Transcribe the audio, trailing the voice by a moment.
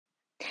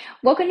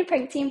Welcome to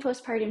Pregnancy and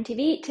Postpartum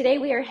TV. Today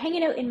we are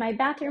hanging out in my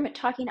bathroom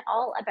talking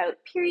all about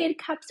period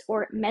cups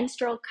or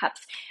menstrual cups,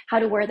 how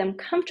to wear them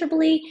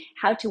comfortably,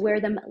 how to wear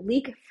them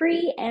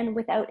leak-free and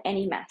without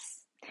any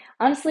mess.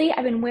 Honestly,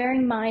 I've been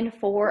wearing mine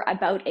for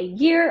about a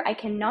year. I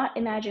cannot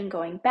imagine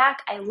going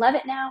back. I love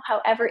it now.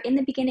 However, in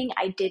the beginning,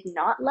 I did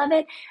not love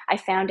it. I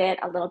found it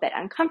a little bit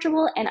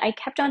uncomfortable and I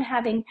kept on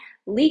having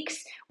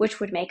leaks, which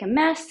would make a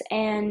mess,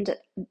 and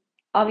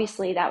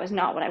obviously that was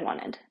not what I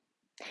wanted.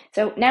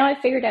 So now I've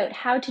figured out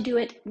how to do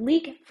it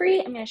leak-free.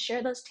 I'm going to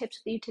share those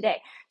tips with you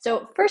today.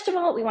 So first of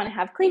all, we want to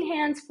have clean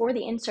hands for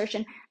the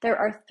insertion. There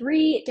are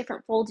 3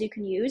 different folds you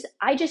can use.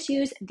 I just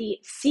use the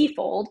C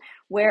fold,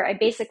 where I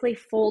basically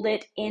fold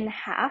it in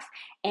half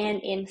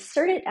and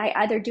insert it. I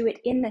either do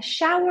it in the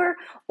shower,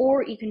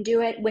 or you can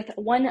do it with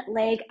one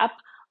leg up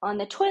on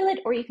the toilet,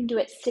 or you can do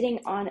it sitting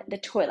on the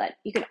toilet.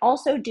 You can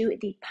also do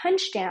the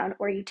punch down,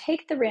 where you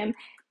take the rim,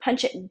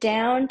 punch it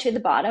down to the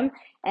bottom,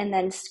 and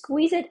then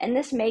squeeze it, and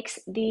this makes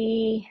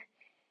the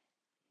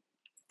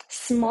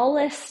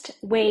smallest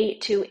way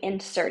to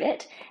insert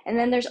it. And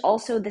then there's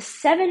also the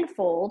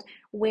 7-fold,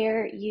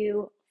 where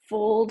you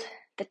fold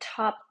the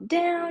top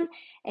down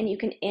and you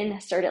can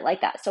insert it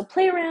like that. So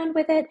play around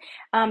with it,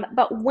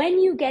 but when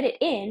you get it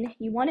in,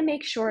 you want to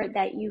make sure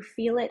that you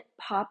feel it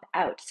pop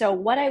out. So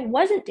what I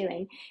wasn't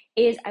doing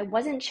is I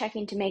wasn't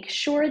checking to make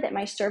sure that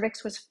my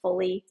cervix was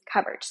fully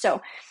covered.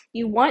 So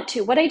you want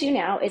to, what I do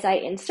now is I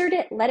insert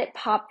it, let it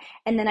pop,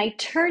 and then I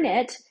turn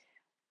it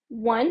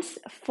once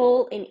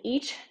full in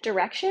each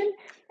direction,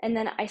 and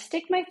then I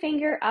stick my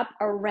finger up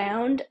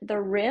around the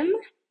rim,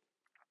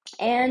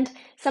 and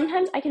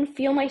sometimes I can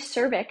feel my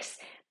cervix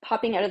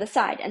popping out of the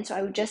side, and so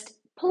I would just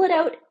pull it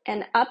out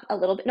and up a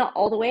little bit, not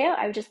all the way out.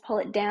 I would just pull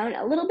it down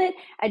a little bit,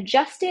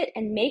 adjust it,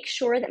 and make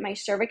sure that my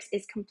cervix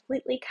is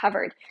completely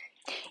covered.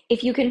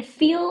 If you can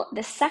feel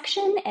the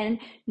suction and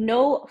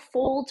no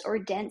folds or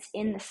dents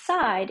in the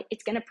side,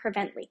 it's going to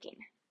prevent leaking.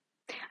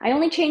 I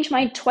only change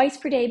mine twice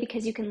per day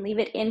because you can leave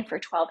it in for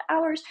 12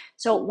 hours.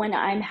 So when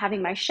I'm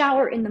having my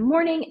shower in the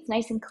morning, it's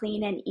nice and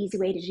clean and easy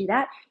way to do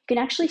that. You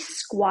can actually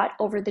squat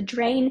over the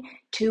drain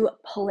to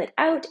pull it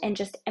out and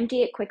just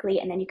empty it quickly,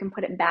 and then you can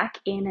put it back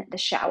in the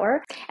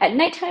shower. At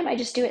nighttime, I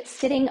just do it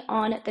sitting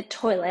on the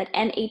toilet.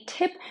 And a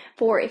tip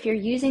for if you're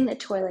using the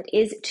toilet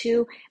is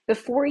to,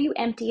 before you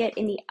empty it,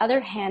 in the other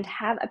hand,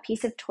 have a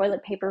piece of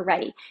toilet paper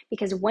ready.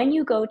 Because when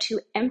you go to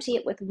empty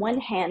it with one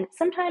hand,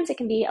 sometimes it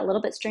can be a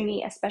little bit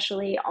stringy,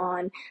 especially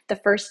on the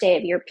first day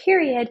of your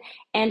period.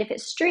 And if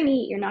it's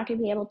stringy, you're not going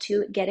to be able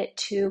to get it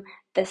to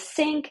the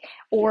sink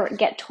or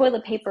get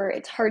toilet paper.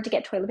 It's hard to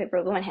get toilet paper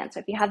with one hand.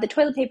 So if you have the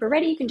toilet paper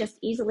ready, you can just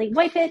easily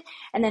wipe it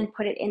and then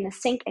put it in the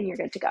sink and you're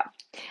good to go.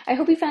 I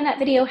hope you found that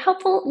video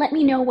helpful. Let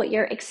me know what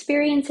your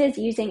experience is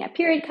using a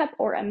period cup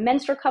or a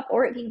menstrual cup,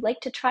 or if you'd like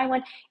to try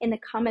one, in the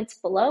comments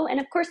below. And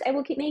of course, I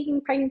will keep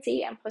making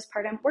pregnancy and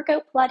postpartum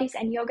workout, Pilates,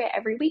 and yoga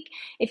every week.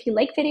 If you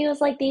like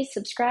videos like these,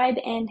 subscribe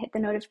and hit the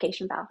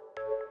notification bell.